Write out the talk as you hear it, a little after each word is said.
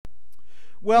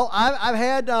Well, I've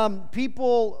had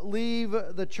people leave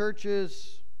the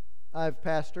churches I've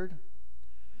pastored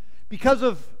because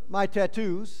of my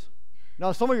tattoos.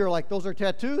 Now, some of you are like, those are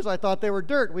tattoos? I thought they were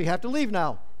dirt. We have to leave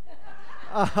now.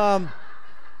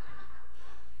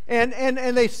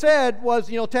 And they said was,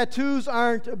 tattoos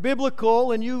aren't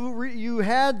biblical, and you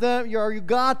had them, or you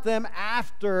got them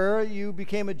after you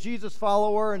became a Jesus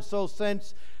follower, and so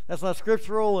since that's not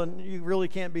scriptural, and you really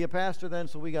can't be a pastor then,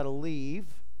 so we got to leave.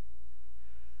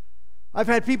 I've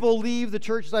had people leave the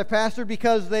churches I've pastored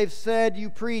because they've said you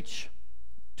preach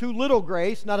too little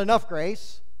grace, not enough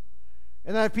grace.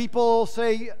 And then I have people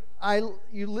say,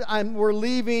 we're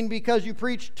leaving because you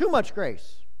preach too much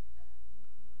grace.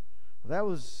 That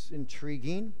was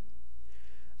intriguing.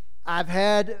 I've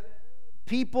had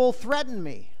people threaten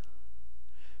me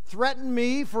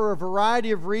for a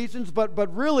variety of reasons,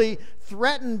 but really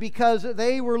threaten because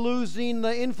they were losing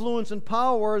the influence and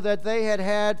power that they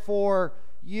had for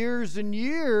years and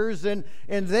years, and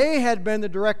they had been the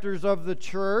directors of the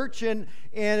church, and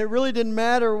it really didn't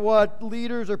matter what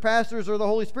leaders or pastors or the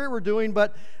Holy Spirit were doing,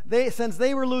 but since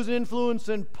they were losing influence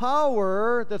and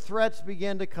power, the threats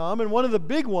began to come. And one of the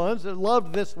big ones, I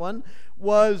loved this one,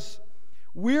 was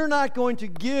we're not going to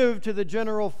give to the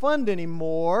general fund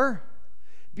anymore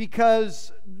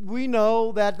because we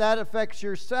know that affects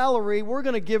your salary. We're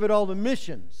going to give it all to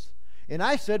missions. And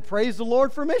I said, praise the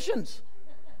Lord for missions.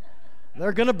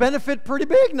 They're going to benefit pretty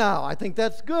big now. I think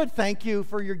that's good. Thank you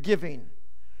for your giving.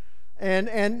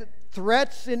 And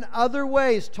threats in other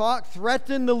ways.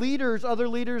 Threaten the leaders, other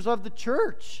leaders of the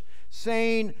church,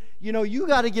 saying, you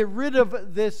got to get rid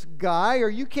of this guy, or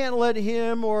you can't let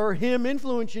him or him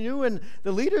influence you. And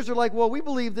the leaders are like, well, we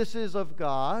believe this is of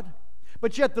God.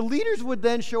 But yet the leaders would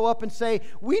then show up and say,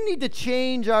 we need to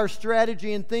change our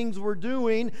strategy and things we're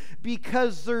doing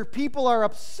because their people are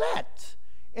upset.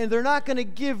 And they're not going to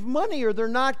give money, or they're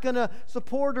not going to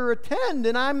support or attend.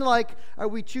 And I'm like, are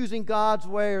we choosing God's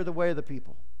way or the way of the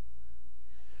people?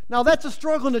 Now, that's a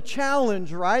struggle and a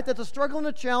challenge, right? That's a struggle and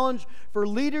a challenge for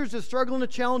leaders, a struggle and a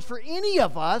challenge for any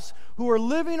of us who are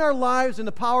living our lives in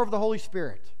the power of the Holy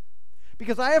Spirit.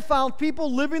 Because I have found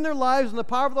people living their lives in the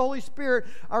power of the Holy Spirit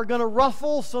are going to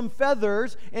ruffle some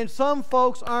feathers, and some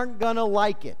folks aren't going to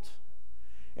like it.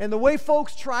 And the way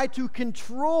folks try to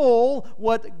control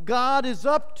what God is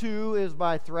up to is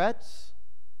by threats,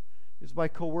 is by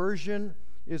coercion,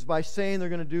 is by saying they're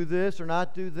going to do this or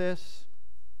not do this.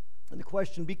 And the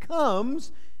question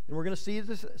becomes, and we're going to see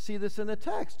this in the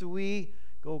text, do we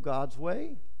go God's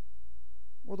way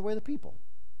or the way of the people?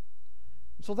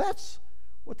 And so that's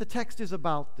what the text is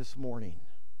about this morning.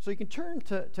 So you can turn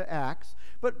to Acts,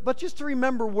 but just to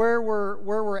remember where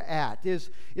we're at is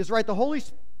right, the Holy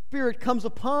Spirit comes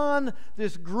upon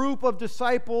this group of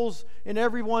disciples and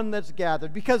everyone that's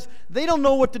gathered because they don't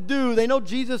know what to do. They know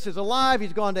Jesus is alive.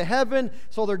 He's gone to heaven.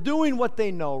 So they're doing what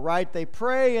they know, right? They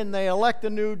pray and they elect a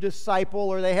new disciple,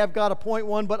 or they have God appoint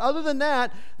one. But other than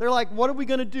that, they're like, what are we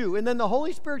going to do? And then the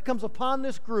Holy Spirit comes upon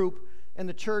this group and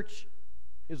the church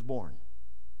is born.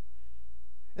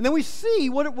 And then we see,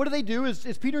 what do they do?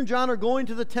 Is Peter and John are going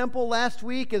to the temple last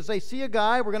week as they see a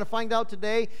guy. We're going to find out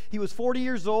today. He was 40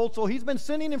 years old, so he's been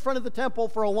sitting in front of the temple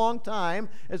for a long time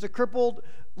as a crippled,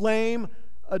 lame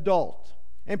adult.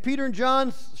 And Peter and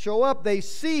John show up. They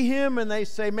see him, and they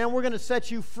say, man, we're going to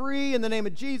set you free in the name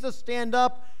of Jesus. Stand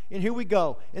up, and here we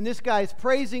go. And this guy is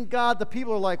praising God. The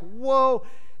people are like, whoa.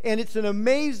 And it's an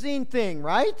amazing thing,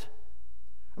 right?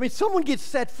 I mean, someone gets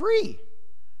set free.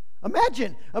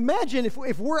 Imagine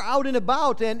if we're out and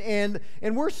about and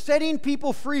we're setting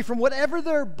people free from whatever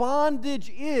their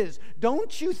bondage is.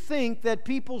 Don't you think that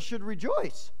people should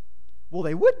rejoice? Well,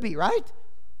 they would be, right?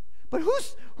 But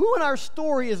who in our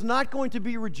story is not going to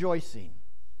be rejoicing?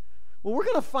 Well, we're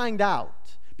going to find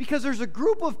out, because there's a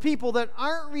group of people that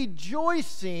aren't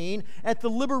rejoicing at the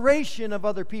liberation of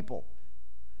other people.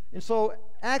 And so,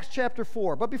 Acts chapter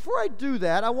 4. But before I do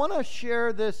that, I want to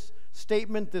share this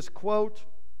statement, this quote.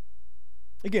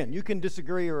 Again, you can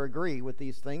disagree or agree with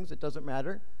these things. It doesn't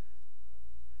matter.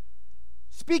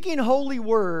 Speaking holy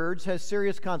words has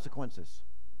serious consequences.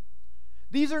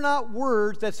 These are not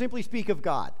words that simply speak of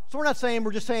God. So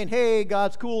we're just saying, hey,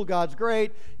 God's cool, God's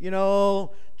great,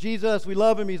 Jesus, we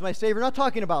love him, he's my Savior. We're not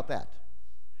talking about that.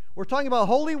 We're talking about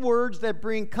holy words that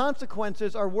bring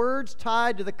consequences, are words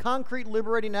tied to the concrete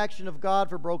liberating action of God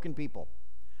for broken people.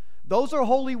 Those are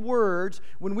holy words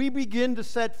when we begin to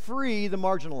set free the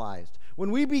marginalized.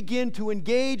 When we begin to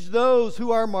engage those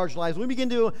who are marginalized, when we begin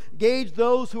to engage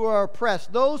those who are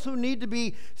oppressed, those who need to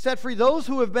be set free, those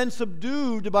who have been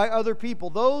subdued by other people,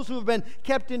 those who have been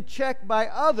kept in check by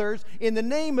others, in the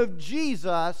name of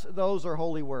Jesus, those are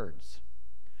holy words.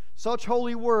 Such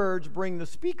holy words bring the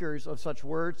speakers of such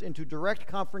words into direct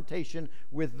confrontation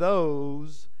with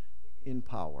those in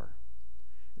power.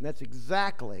 And that's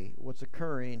exactly what's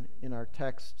occurring in our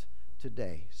text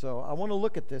today. So I want to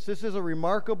look at this. This is a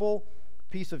remarkable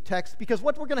piece of text, because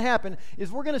what we're going to happen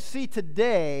is we're going to see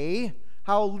today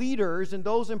how leaders and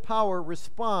those in power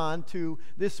respond to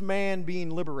this man being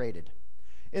liberated.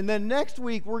 And then next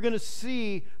week we're going to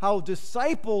see how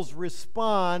disciples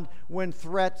respond when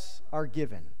threats are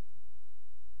given.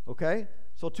 Okay?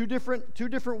 So two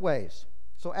different ways.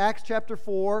 So Acts chapter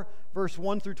 4, verse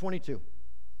 1 through 22.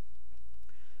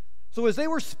 So as they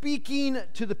were speaking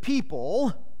to the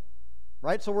people,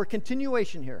 right? So we're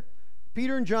continuation here.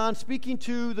 Peter and John speaking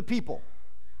to the people.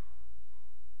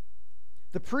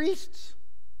 The priests,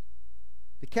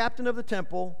 the captain of the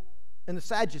temple, and the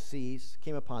Sadducees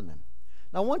came upon them.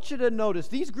 Now I want you to notice,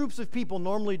 these groups of people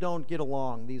normally don't get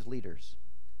along, these leaders.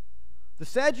 The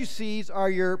Sadducees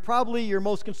are probably your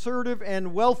most conservative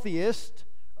and wealthiest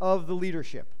of the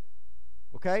leadership.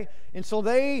 Okay? And so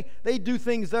they do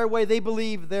things their way. They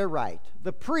believe they're right.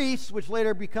 The priests, which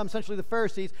later become essentially the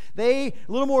Pharisees, they a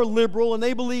little more liberal, and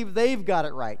they believe they've got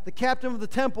it right. The captain of the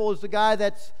temple is the guy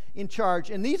that's in charge.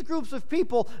 And these groups of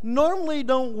people normally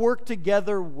don't work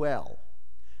together well.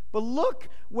 But look,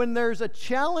 when there's a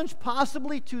challenge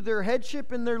possibly to their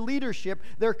headship and their leadership,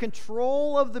 their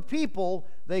control of the people,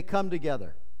 they come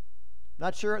together.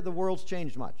 Not sure the world's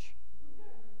changed much.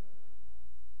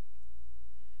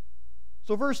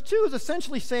 So verse 2 is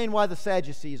essentially saying why the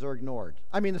Sadducees are ignored.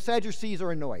 The Sadducees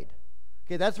are annoyed.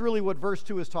 Okay, that's really what verse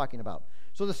 2 is talking about.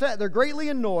 So they're greatly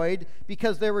annoyed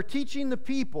because they were teaching the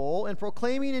people and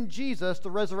proclaiming in Jesus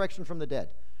the resurrection from the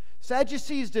dead.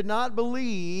 Sadducees did not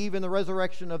believe in the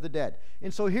resurrection of the dead.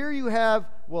 And so here you have,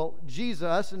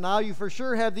 Jesus, and now you for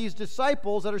sure have these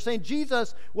disciples that are saying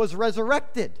Jesus was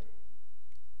resurrected.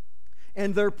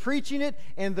 And they're preaching it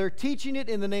and they're teaching it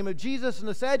in the name of Jesus. And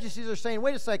the Sadducees are saying,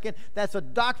 wait a second, that's a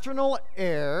doctrinal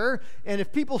error. And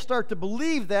if people start to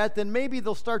believe that, then maybe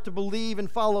they'll start to believe and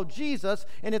follow Jesus.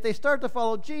 And if they start to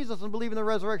follow Jesus and believe in the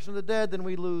resurrection of the dead, then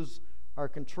we lose our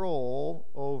control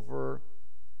over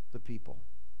the people.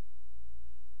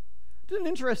 It's an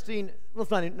interesting,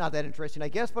 it's not that interesting, I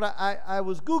guess, but I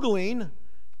was Googling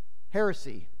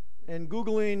heresy and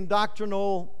Googling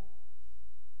doctrinal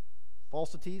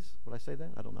falsities. Would I say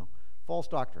that? I don't know. False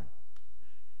doctrine.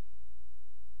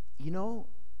 There's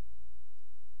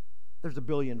a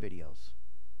billion videos.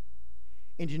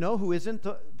 And you know who isn't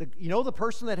the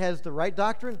person that has the right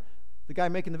doctrine? The guy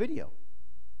making the video.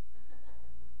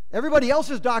 Everybody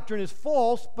else's doctrine is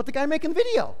false, but the guy making the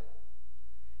video,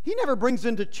 he never brings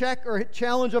into check or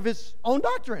challenge of his own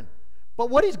doctrine. But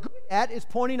what he's good at is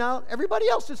pointing out everybody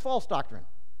else's false doctrine.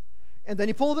 And then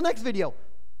you pull the next video.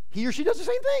 He or she does the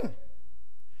same thing.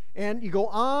 And you go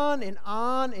on and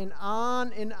on and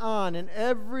on and on, and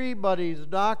everybody's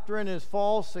doctrine is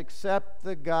false except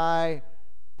the guy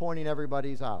pointing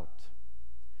everybody's out.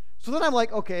 So then I'm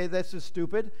like, okay, this is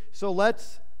stupid. So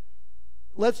let's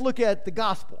look at the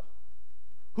gospel.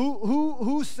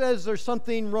 Who says there's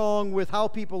something wrong with how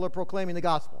people are proclaiming the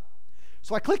gospel?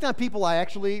 So I clicked on people I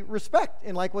actually respect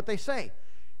and like what they say.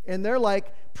 And they're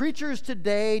like, preachers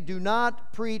today do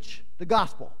not preach the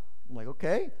gospel. I'm like,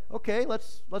 okay,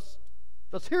 let's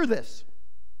hear this.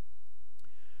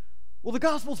 Well, the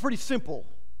gospel is pretty simple,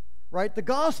 right? The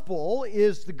gospel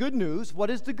is the good news. What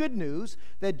is the good news?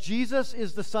 That Jesus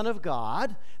is the Son of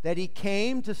God, that he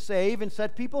came to save and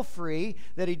set people free,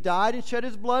 that he died and shed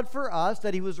his blood for us,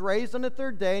 that he was raised on the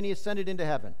third day, and he ascended into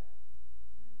heaven.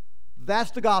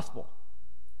 That's the gospel.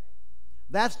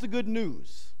 That's the good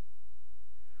news.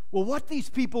 Well, what these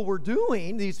people were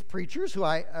doing, these preachers who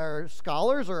are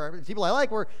scholars or people I like,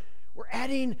 were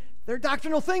adding their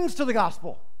doctrinal things to the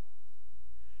gospel.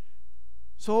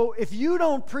 So if you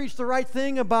don't preach the right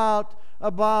thing about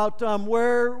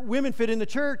where women fit in the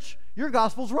church, your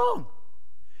gospel's wrong.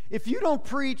 If you don't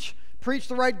preach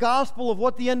the right gospel of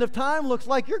what the end of time looks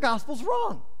like, your gospel's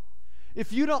wrong.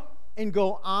 If you don't, and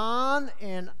go on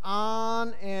and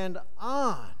on and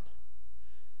on.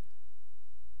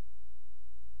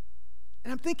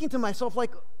 And I'm thinking to myself,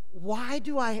 like, why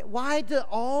do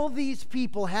all these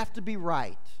people have to be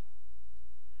right?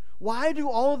 Why do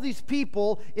all of these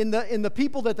people in the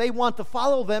people that they want to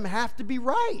follow them have to be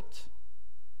right?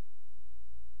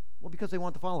 Well, because they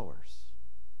want the followers.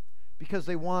 Because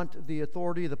they want the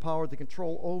authority, the power, the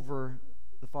control over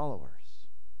the followers.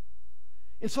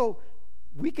 And so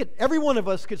every one of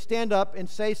us could stand up and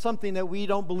say something that we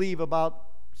don't believe about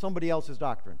somebody else's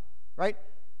doctrine, right?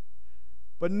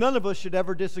 But none of us should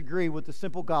ever disagree with the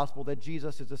simple gospel that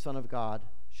Jesus is the Son of God,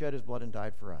 shed his blood and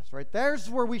died for us, right? There's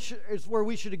where we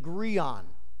should agree on.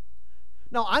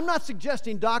 Now, I'm not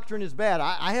suggesting doctrine is bad.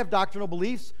 I have doctrinal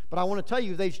beliefs, but I want to tell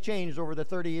you they've changed over the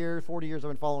 30 years, 40 years I've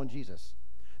been following Jesus.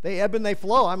 They ebb and they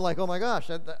flow. I'm like, oh my gosh,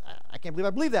 I can't believe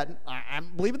I believe that.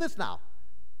 I'm believing this now.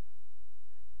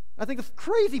 I think the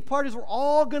crazy part is we're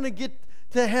all going to get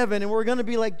to heaven and we're going to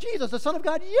be like, Jesus, the Son of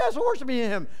God, yes, we're worshiping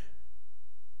him.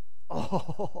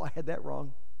 Oh, I had that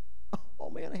wrong. Oh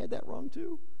man, I had that wrong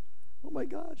too. Oh my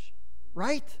gosh.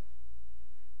 Right?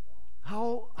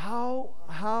 How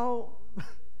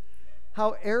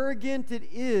arrogant it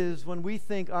is when we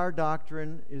think our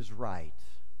doctrine is right.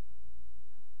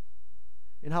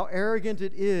 And how arrogant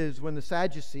it is when the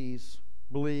Sadducees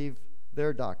believe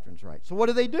their doctrine's right. So what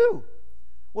do?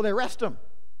 Well, they arrest them.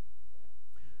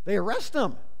 They arrest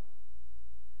them.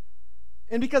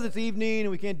 And because it's evening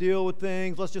and we can't deal with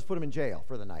things, let's just put them in jail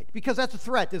for the night. Because that's a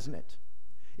threat, isn't it?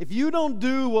 If you don't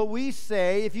do what we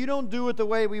say, if you don't do it the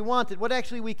way we want it, what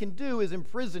actually we can do is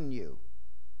imprison you.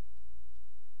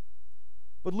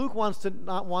 But Luke wants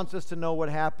us to know what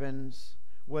happens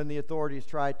when the authorities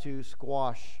try to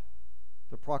squash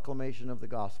the proclamation of the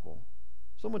gospel.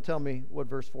 Someone tell me what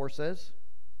verse 4 says.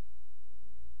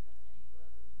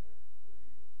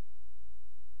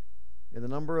 And the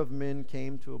number of men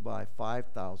came to about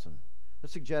 5,000.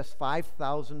 That suggests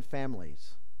 5,000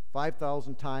 families,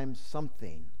 5,000 times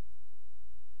something.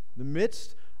 In the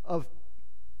midst of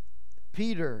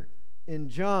Peter and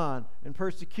John and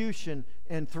persecution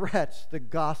and threats, the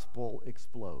gospel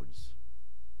explodes.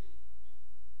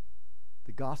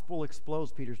 The gospel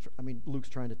explodes, Luke's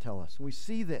trying to tell us. And we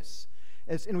see this.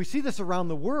 And we see this around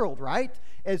the world, right?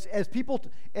 As people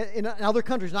in other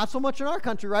countries, not so much in our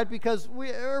country, right? Because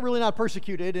we're really not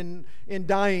persecuted in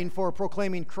dying for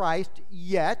proclaiming Christ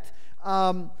yet.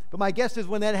 But my guess is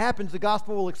when that happens, the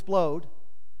gospel will explode.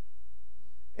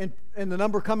 And the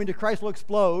number coming to Christ will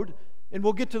explode. And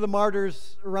we'll get to the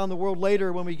martyrs around the world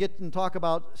later when we get and talk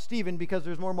about Stephen, because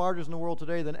there's more martyrs in the world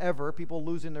today than ever, people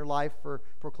losing their life for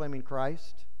proclaiming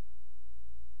Christ.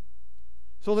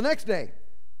 So the next day,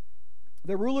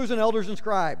 the rulers and elders and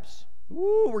scribes,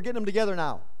 we're getting them together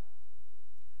now.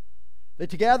 They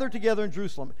gathered together in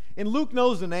Jerusalem. And Luke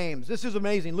knows the names. This is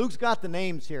amazing. Luke's got the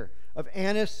names here of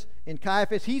Annas and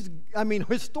Caiaphas.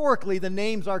 Historically, the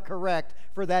names are correct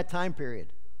for that time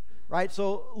period. Right?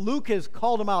 So Luke has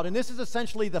called them out, and this is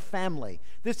essentially the family.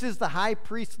 This is the high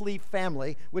priestly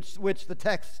family, which the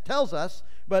text tells us,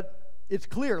 but it's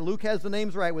clear. Luke has the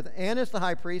names right, with Annas the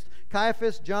high priest,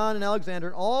 Caiaphas, John, and Alexander,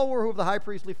 and all were of the high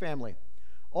priestly family.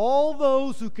 All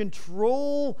those who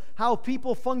control how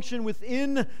people function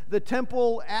within the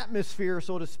temple atmosphere,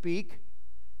 so to speak,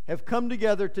 have come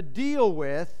together to deal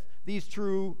with these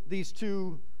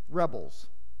two rebels,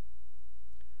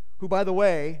 who, by the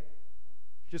way,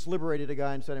 just liberated a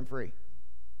guy and set him free.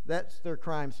 That's their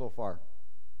crime so far.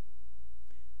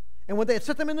 And when they had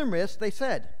set them in their midst, they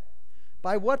said,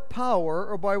 by what power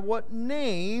or by what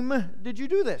name did you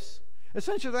do this?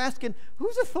 Essentially, they're asking,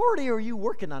 whose authority are you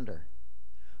working under?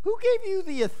 Who gave you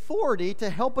the authority to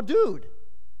help a dude?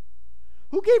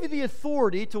 Who gave you the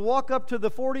authority to walk up to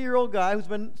the 40-year-old guy who's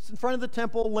been in front of the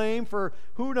temple lame for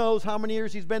who knows how many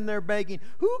years he's been there begging?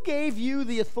 Who gave you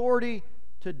the authority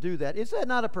to do that? Is that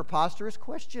not a preposterous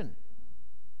question?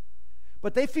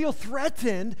 But they feel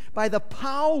threatened by the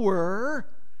power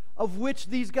of which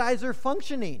these guys are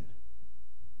functioning.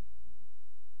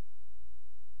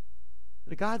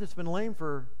 The guy that's been lame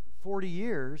for 40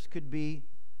 years could be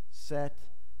set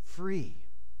free.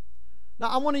 Now,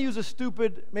 I want to use a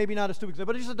stupid, maybe not a stupid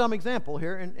example, but just a dumb example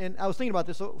here. And I was thinking about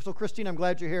this. So Christine, I'm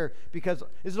glad you're here, because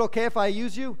is it okay if I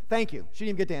use you? Thank you. She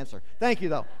didn't even get to answer. Thank you,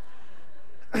 though.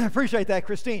 Appreciate that,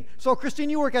 Christine. So, Christine,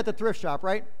 you work at the thrift shop,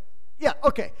 right? Yeah,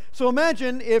 okay. So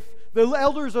imagine if the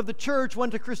elders of the church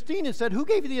went to Christine and said, who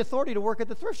gave you the authority to work at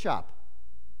the thrift shop?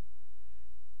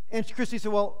 And Christine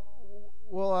said, well,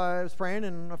 I was praying,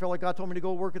 and I felt like God told me to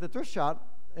go work at the thrift shop,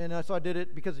 and so I did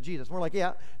it because of Jesus. And we're like,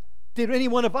 yeah. Did any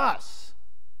one of us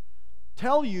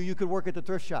tell you could work at the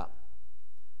thrift shop?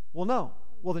 Well, no.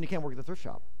 Well, then you can't work at the thrift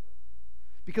shop.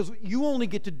 Because you only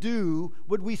get to do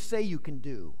what we say you can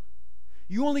do.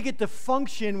 You only get to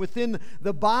function within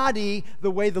the body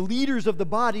the way the leaders of the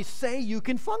body say you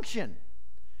can function.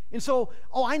 And so,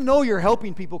 I know you're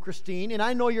helping people, Christine, and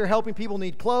I know you're helping people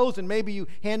need clothes, and maybe you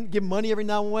give money every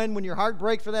now and then when your heart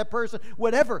breaks for that person,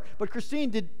 whatever. But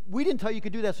Christine, we didn't tell you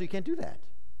could do that, so you can't do that.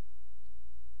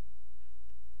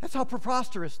 That's how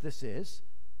preposterous this is.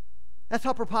 That's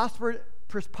how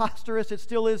preposterous it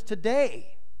still is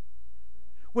today.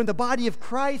 When the body of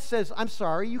Christ says, I'm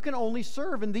sorry, you can only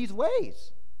serve in these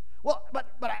ways. Well, but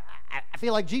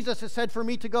feel like Jesus has said for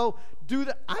me to go do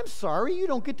that. I'm sorry, you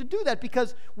don't get to do that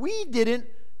because we didn't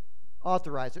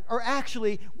authorize it. Or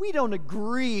actually, we don't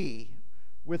agree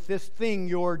with this thing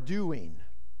you're doing.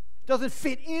 It doesn't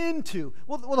fit into,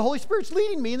 well, the Holy Spirit's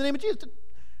leading me in the name of Jesus.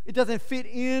 It doesn't fit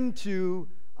into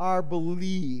our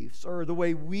beliefs or the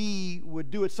way we would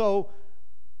do it. So,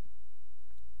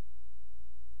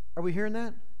 are we hearing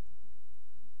that?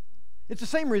 It's the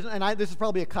same reason, and this is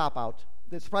probably a cop-out.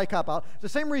 It's probably a cop-out. It's the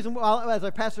same reason, as I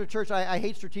pastor a church, I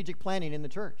hate strategic planning in the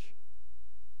church.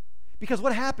 Because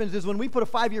what happens is when we put a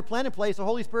 5-year plan in place, the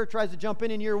Holy Spirit tries to jump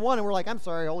in year 1, and we're like, I'm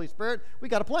sorry, Holy Spirit, we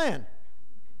got a plan.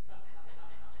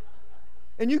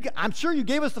 And I'm sure you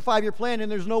gave us the 5-year plan,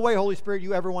 and there's no way, Holy Spirit,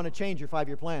 you ever want to change your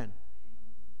 5-year plan.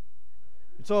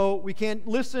 And so we can't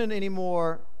listen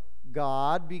anymore,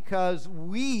 God, because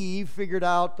we figured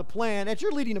out the plan. At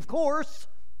your leading, of course,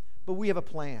 but we have a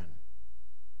plan.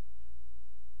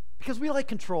 Because we like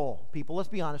control, people, let's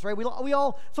be honest, right? We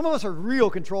all, some of us are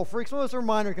real control freaks, some of us are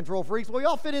minor control freaks, but we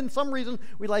all fit in some reason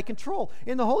we like control.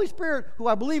 And the Holy Spirit, who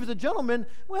I believe is a gentleman,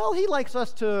 well, he likes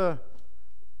us to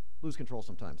lose control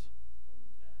sometimes.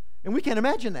 And we can't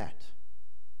imagine that.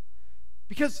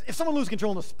 Because if someone loses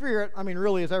control in the Spirit, I mean,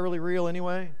 really, is that really real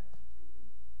anyway?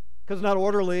 Because it's not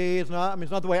orderly, it's not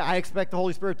the way I expect the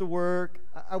Holy Spirit to work.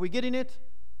 Are we getting it?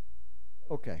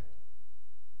 Okay.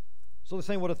 So the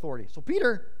same with authority. So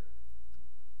Peter,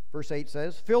 verse 8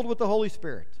 says, filled with the Holy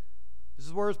Spirit. This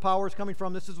is where his power is coming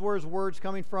from. This is where his word's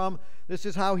coming from. This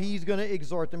is how he's going to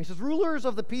exhort them. He says, rulers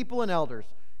of the people and elders.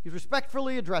 He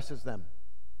respectfully addresses them.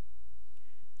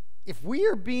 If we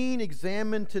are being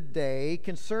examined today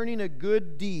concerning a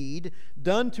good deed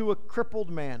done to a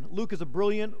crippled man, Luke is a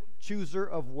brilliant chooser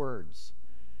of words.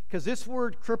 Because this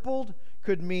word crippled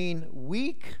could mean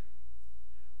weak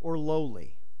or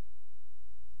lowly.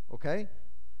 Okay?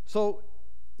 So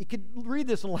you could read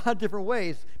this in a lot of different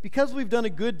ways. Because we've done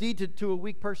a good deed to a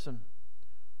weak person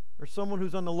or someone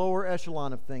who's on the lower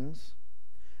echelon of things,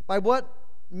 by what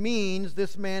means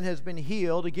this man has been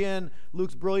healed. Again,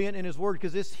 Luke's brilliant in his word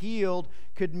because this healed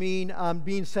could mean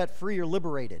being set free or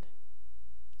liberated.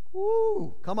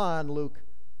 Woo! Come on, Luke.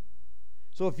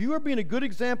 So if you are being a good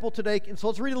example today, and so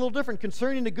let's read it a little different,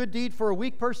 concerning a good deed for a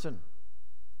weak person,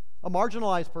 a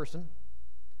marginalized person,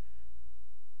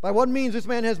 by what means this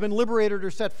man has been liberated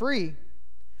or set free,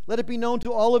 let it be known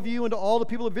to all of you and to all the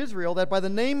people of Israel that by the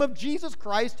name of Jesus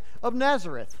Christ of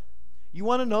Nazareth. You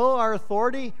want to know our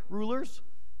authority, rulers?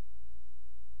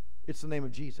 It's the name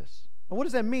of Jesus. And what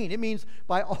does that mean? It means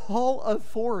by all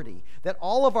authority, that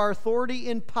all of our authority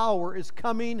and power is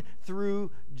coming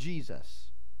through Jesus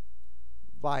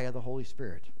via the Holy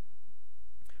Spirit.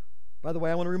 By the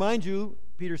way, I want to remind you,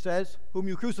 Peter says, whom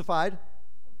you crucified,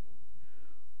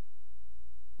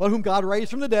 but whom God raised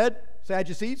from the dead,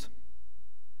 Sadducees,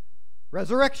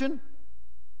 resurrection.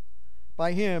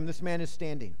 By him, this man is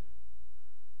standing.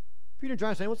 Peter and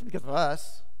John are saying, what's it because of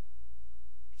us?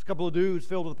 Just a couple of dudes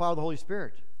filled with the power of the Holy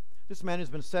Spirit. This man has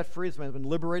been set free. This man has been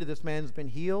liberated. This man has been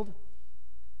healed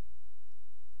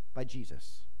by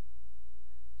Jesus.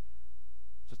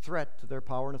 It's a threat to their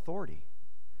power and authority.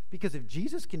 Because if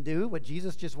Jesus can do what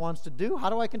Jesus just wants to do, how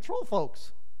do I control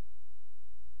folks?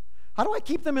 How do I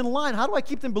keep them in line? How do I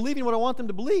keep them believing what I want them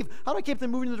to believe? How do I keep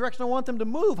them moving in the direction I want them to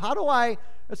move? How do I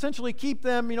essentially keep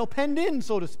them, penned in,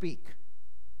 so to speak?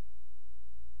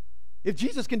 If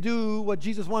Jesus can do what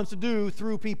Jesus wants to do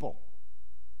through people.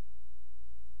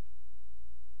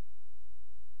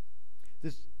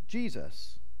 This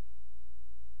Jesus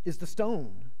is the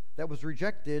stone that was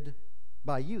rejected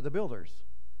by you, the builders,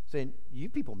 saying, you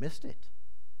people missed it.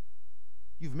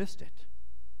 You've missed it.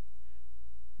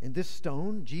 And this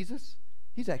stone, Jesus,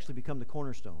 he's actually become the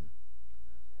cornerstone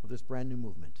of this brand new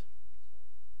movement.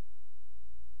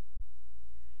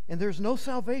 And there's no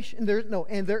salvation,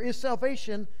 there is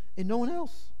salvation in no one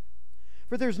else.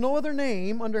 For there's no other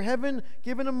name under heaven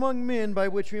given among men by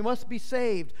which we must be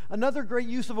saved. Another great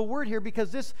use of a word here,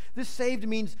 because this saved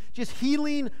means just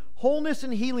healing, wholeness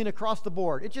and healing across the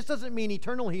board. It just doesn't mean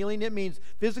eternal healing. It means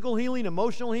physical healing,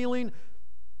 emotional healing,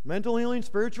 mental healing,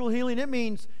 spiritual healing. It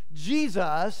means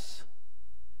Jesus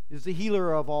is the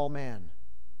healer of all man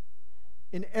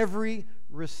in every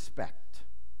respect.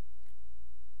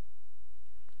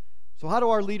 So how do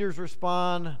our leaders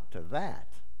respond to that?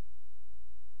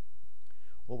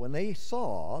 Well, when they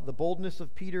saw the boldness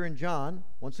of Peter and John,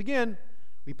 once again,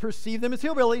 we perceive them as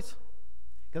hillbillies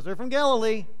because they're from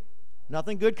Galilee.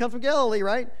 Nothing good comes from Galilee,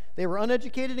 right? They were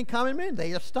uneducated and common men.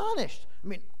 They astonished.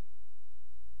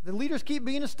 The leaders keep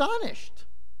being astonished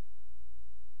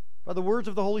by the words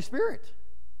of the Holy Spirit.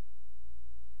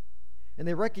 and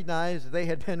they recognized they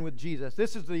had been with Jesus.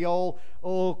 This is the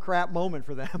old crap moment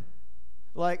for them.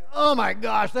 Like, oh my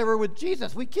gosh, they were with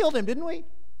Jesus. We killed him, didn't we?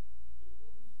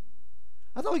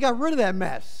 I thought we got rid of that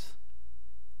mess.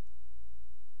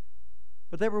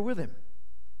 But they were with him.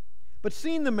 But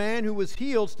seeing the man who was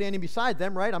healed standing beside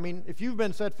them, right? I mean, if you've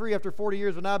been set free after 40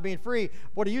 years of not being free,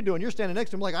 what are you doing? You're standing next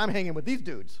to him like, I'm hanging with these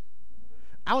dudes.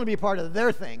 I want to be a part of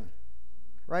their thing,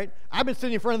 right? I've been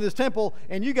sitting in front of this temple,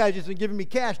 and you guys just been giving me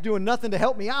cash, doing nothing to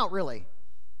help me out, really.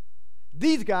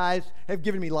 These guys have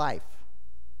given me life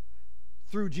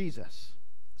through Jesus.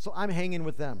 So I'm hanging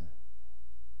with them.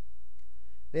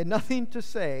 They had nothing to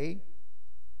say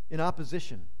in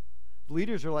opposition. The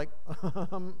leaders are like,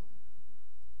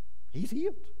 he's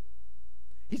healed.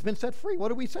 He's been set free. What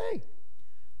do we say?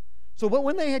 So but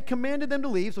when they had commanded them to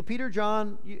leave, so Peter,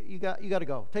 John, you got to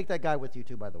go. Take that guy with you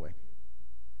too, by the way.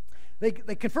 They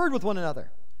conferred with one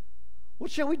another.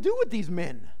 What shall we do with these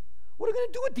men? What are we going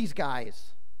to do with these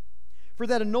guys? For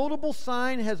that a notable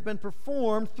sign has been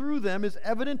performed through them is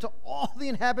evident to all the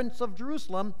inhabitants of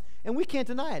Jerusalem, and we can't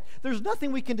deny it. There's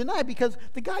nothing we can deny because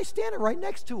the guy's standing right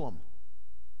next to him.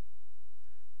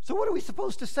 So what are we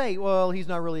supposed to say? Well, he's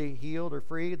not really healed or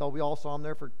free, though we all saw him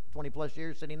there for 20 plus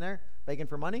years sitting there begging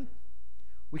for money.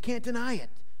 We can't deny it.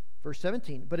 Verse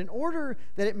 17, but in order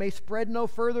that it may spread no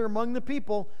further among the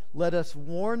people, let us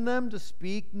warn them to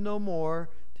speak no more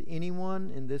to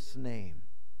anyone in this name.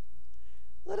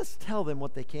 Let us tell them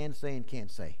what they can say and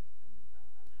can't say.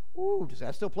 Ooh, does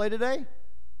that still play today?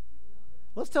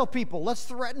 Let's tell people, let's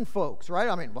threaten folks, right?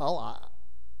 I mean, well,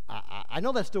 I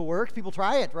know that still works. People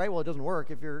try it, right? Well, it doesn't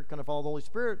work. If you're going to follow the Holy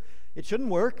Spirit, it shouldn't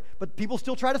work. But people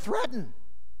still try to threaten,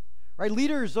 right?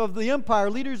 Leaders of the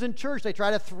empire, leaders in church, they try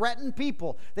to threaten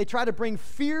people. They try to bring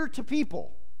fear to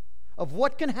people of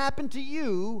what can happen to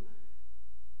you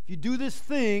if you do this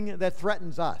thing that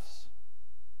threatens us.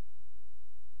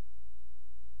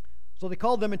 So they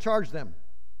called them and charged them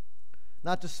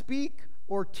not to speak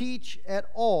or teach at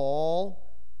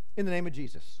all in the name of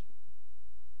Jesus.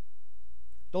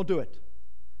 Don't do it.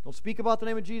 Don't speak about the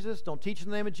name of Jesus. Don't teach in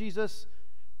the name of Jesus.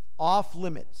 Off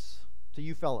limits to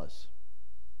you fellas.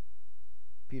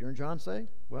 Peter and John say,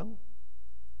 well,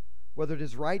 whether it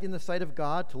is right in the sight of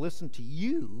God to listen to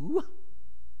you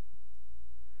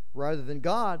rather than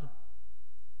God,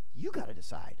 you got to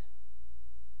decide.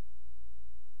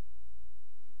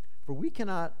 For we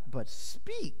cannot but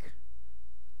speak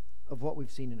of what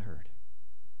we've seen and heard.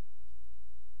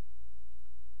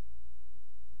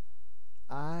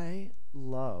 I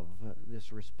love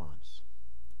this response.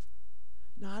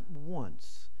 Not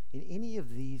once in any of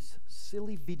these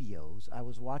silly videos I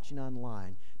was watching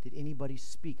online did anybody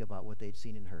speak about what they'd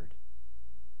seen and heard.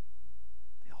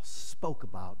 They all spoke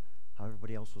about how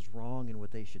everybody else was wrong and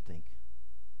what they should think.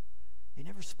 They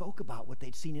never spoke about what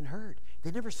they'd seen and heard.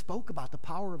 They never spoke about the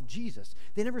power of Jesus.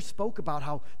 They never spoke about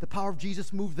how the power of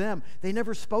Jesus moved them. They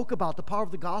never spoke about the power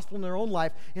of the gospel in their own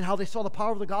life and how they saw the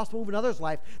power of the gospel move in others'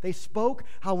 life. They spoke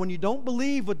how when you don't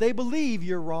believe what they believe,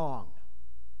 you're wrong.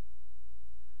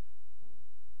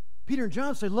 Peter and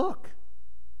John say, look,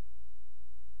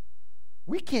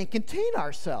 we can't contain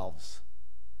ourselves.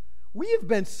 We have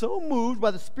been so moved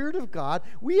by the Spirit of God.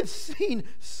 We have seen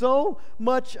so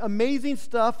much amazing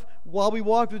stuff while we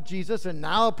walked with Jesus, and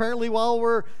now apparently while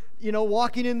we're,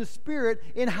 walking in the Spirit.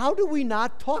 And how do we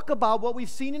not talk about what we've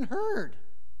seen and heard?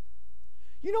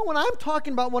 When I'm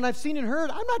talking about what I've seen and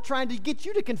heard, I'm not trying to get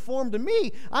you to conform to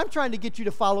me. I'm trying to get you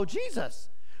to follow Jesus.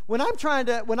 When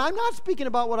I'm not speaking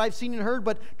about what I've seen and heard,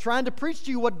 but trying to preach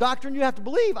to you what doctrine you have to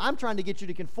believe, I'm trying to get you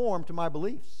to conform to my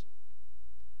beliefs.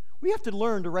 We have to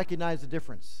learn to recognize the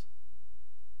difference.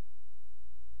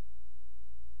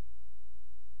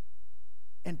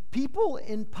 And people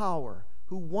in power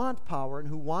who want power and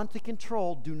who want to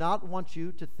control do not want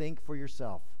you to think for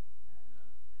yourself.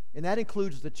 And that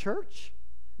includes the church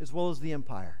as well as the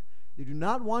empire. They do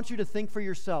not want you to think for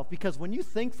yourself, because when you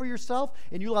think for yourself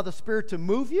and you allow the Spirit to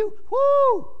move you,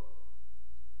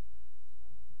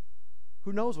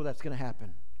 who knows where that's going to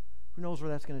happen? Who knows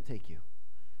where that's going to take you?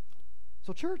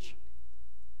 So church,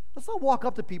 let's not walk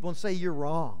up to people and say you're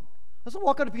wrong. Let's not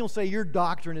walk up to people and say your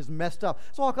doctrine is messed up.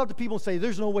 Let's walk up to people and say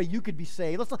there's no way you could be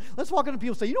saved. Let's walk up to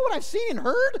people and say, you know what I've seen and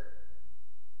heard?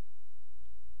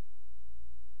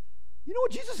 You know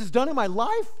what Jesus has done in my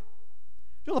life?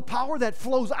 You know the power that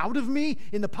flows out of me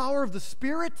in the power of the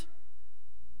Spirit?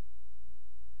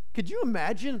 Could you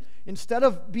imagine, instead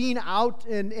of being out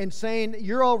and saying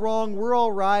you're all wrong, we're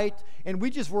all right, and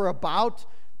we just were about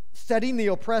setting the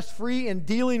oppressed free and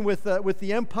dealing with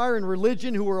the empire and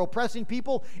religion who were oppressing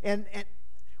people, and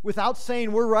without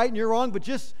saying we're right and you're wrong, but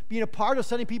just being a part of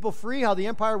setting people free, how the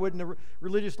empire would and the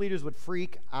religious leaders would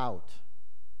freak out.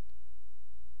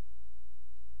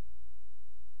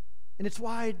 And it's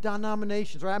why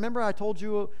denominations, right? I remember I told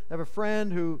you I have a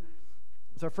friend who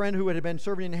had been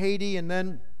serving in Haiti and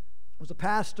then was a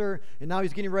pastor, and now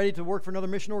he's getting ready to work for another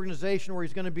mission organization where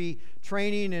he's going to be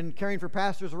training and caring for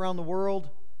pastors around the world.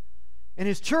 And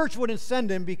his church wouldn't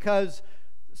send him because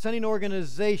the sending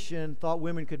organization thought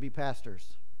women could be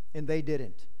pastors, and they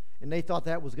didn't. And they thought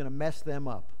that was going to mess them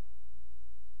up.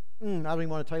 I don't even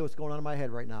want to tell you what's going on in my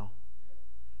head right now.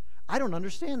 I don't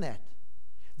understand that.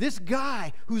 This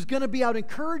guy who's going to be out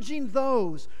encouraging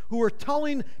those who are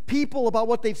telling people about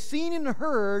what they've seen and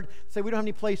heard, say, we don't have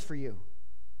any place for you.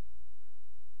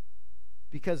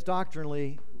 Because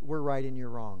doctrinally, we're right and you're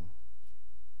wrong.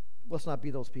 Let's not be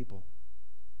those people.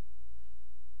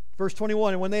 Verse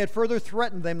 21, and when they had further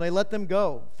threatened them, they let them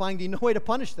go, finding no way to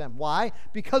punish them. Why?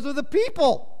 Because of the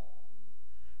people.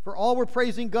 For all were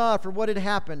praising God for what had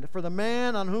happened. For the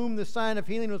man on whom the sign of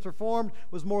healing was performed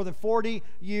was more than 40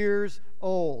 years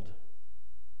old.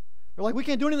 They're like, we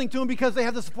can't do anything to him because they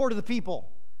have the support of the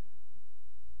people.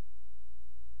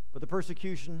 But the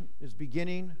persecution is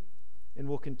beginning and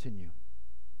will continue.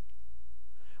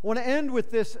 I want to end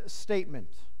with this statement,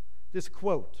 this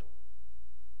quote.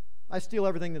 I steal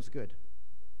everything that's good.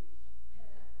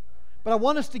 But I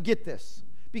want us to get this,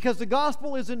 because the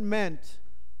gospel isn't meant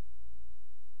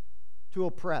to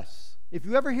oppress. If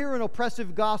you ever hear an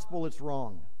oppressive gospel, it's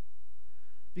wrong.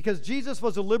 Because Jesus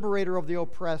was a liberator of the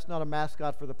oppressed, not a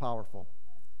mascot for the powerful.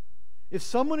 If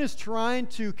someone is trying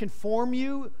to conform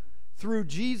you through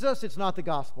Jesus, it's not the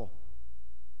gospel.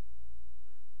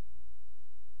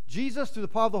 Jesus, through the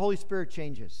power of the Holy Spirit,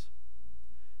 changes.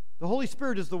 The Holy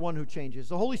Spirit is the one who changes.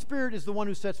 The Holy Spirit is the one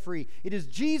who sets free. It is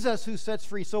Jesus who sets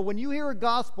free. So when you hear a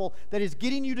gospel that is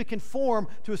getting you to conform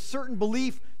to a certain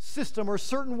belief system or a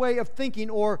certain way of thinking,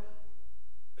 or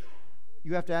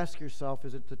you have to ask yourself,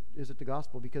 is it the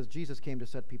gospel? Because Jesus came to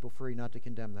set people free, not to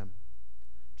condemn them.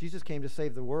 Jesus came to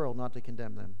save the world, not to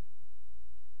condemn them.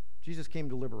 Jesus came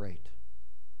to liberate.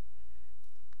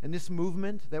 And this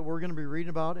movement that we're going to be reading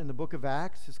about in the book of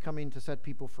Acts is coming to set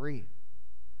people free.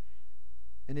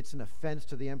 And it's an offense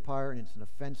to the empire, and it's an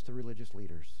offense to religious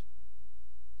leaders.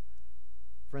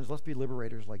 Friends, let's be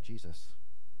liberators like Jesus.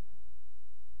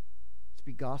 Let's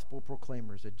be gospel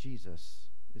proclaimers that Jesus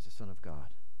is the Son of God.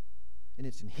 And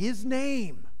it's in His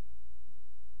name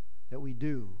that we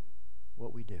do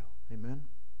what we do. Amen?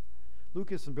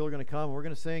 Lucas and Bill are going to come, and we're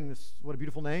going to sing this. What a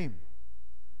beautiful name.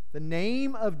 The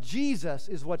name of Jesus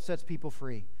is what sets people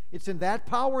free. It's in that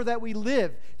power that we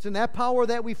live. It's in that power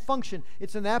that we function.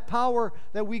 It's in that power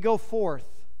that we go forth.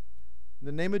 In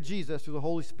the name of Jesus, through the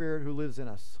Holy Spirit who lives in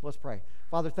us. Let's pray.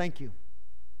 Father, thank you.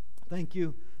 Thank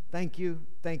you, thank you,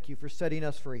 thank you for setting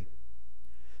us free.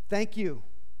 Thank you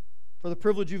for the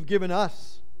privilege you've given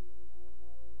us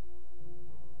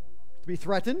to be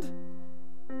threatened,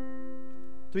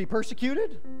 to be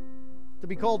persecuted, to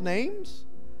be called names,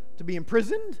 to be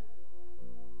imprisoned.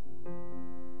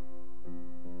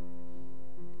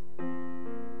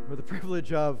 For the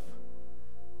privilege of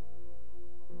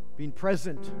being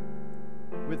present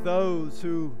with those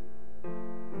who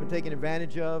have been taken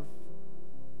advantage of,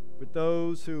 with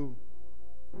those who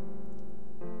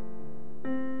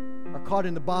are caught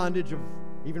in the bondage of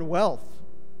even wealth.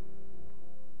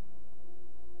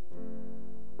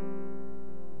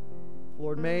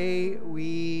 Lord, may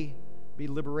we be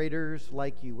liberators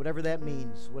like you, whatever that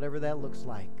means, whatever that looks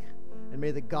like. And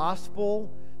may the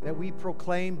gospel that we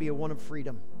proclaim be a one of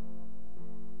freedom,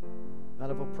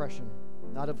 not of oppression,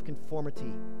 not of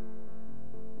conformity.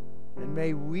 And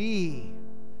may we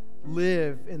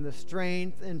live in the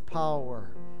strength and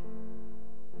power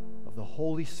of the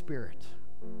Holy Spirit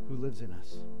who lives in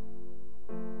us.